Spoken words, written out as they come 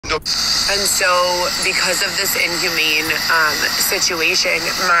And so because of this inhumane situation,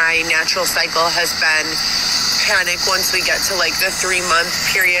 my natural cycle has been panic once we get to like the 3-month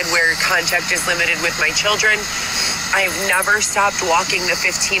period where contact is limited with my children. I've never stopped walking the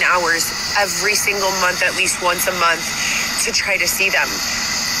 15 hours every single month, at least once a month, to try to see them.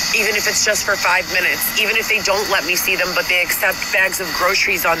 Even if it's just for 5 minutes, even if they don't let me see them, but they accept bags of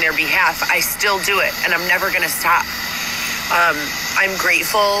groceries on their behalf, I still do it, and I'm never gonna stop. I'm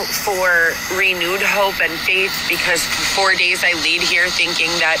grateful for renewed hope and faith because for 4 days I laid here thinking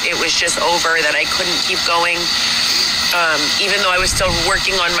that it was just over, that I couldn't keep going. Even though I was still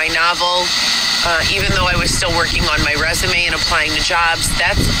working on my novel, even though I was still working on my resume and applying to jobs,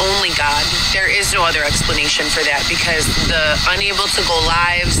 that's only God. There is no other explanation for that because the unable to go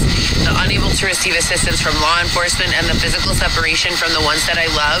lives, the unable to receive assistance from law enforcement, and the physical separation from the ones that I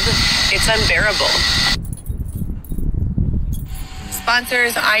love, it's unbearable.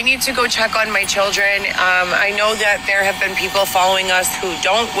 Sponsors, I need to go check on my children. I know that there have been people following us who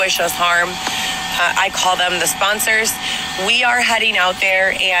don't wish us harm. I call them the sponsors. We are heading out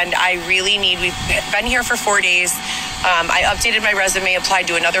there and we've been here for 4 days. I updated my resume, applied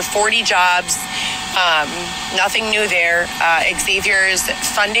to another 40 jobs. Nothing new there. Xavier's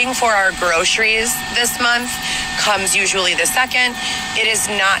funding for our groceries this month comes usually the 2nd. It is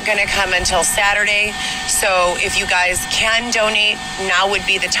not going to come until Saturday. So if you guys can donate, now would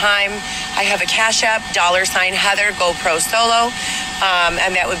be the time. I have a Cash App, $Heather GoPro Solo,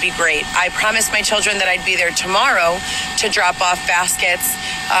 and that would be great. I promised my children that I'd be there tomorrow to drop off baskets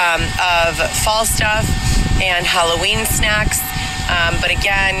of fall stuff and Halloween snacks. But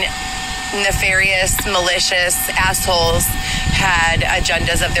again, nefarious, malicious assholes had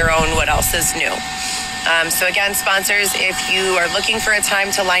agendas of their own. What else is new? So again, sponsors, if you are looking for a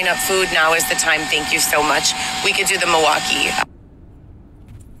time to line up food, now is the time. Thank you so much. We could do the Milwaukee.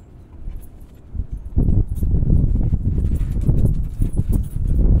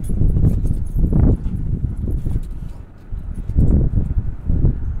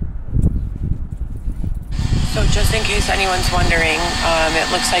 So just in case anyone's wondering,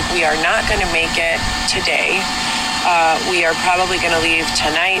 it looks like we are not going to make it today. We are probably going to leave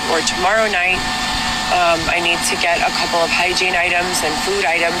tonight or tomorrow night. I need to get a couple of hygiene items and food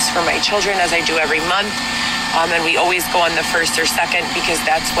items for my children as I do every month. And we always go on the 1st or 2nd because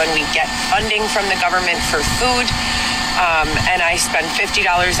that's when we get funding from the government for food. And I spend $50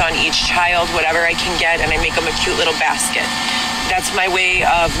 on each child, whatever I can get, and I make them a cute little basket. That's my way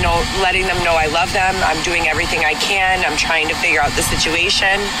of letting them know I love them. I'm doing everything I can. I'm trying to figure out the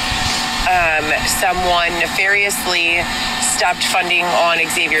situation. Someone nefariously stopped funding on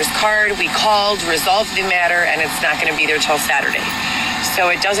Xavier's card. We called, resolved the matter, and it's not going to be there till Saturday. So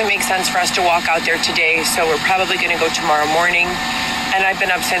it doesn't make sense for us to walk out there today, so we're probably going to go tomorrow morning. And I've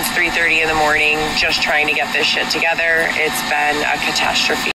been up since 3:30 in the morning just trying to get this shit together. It's been a catastrophe.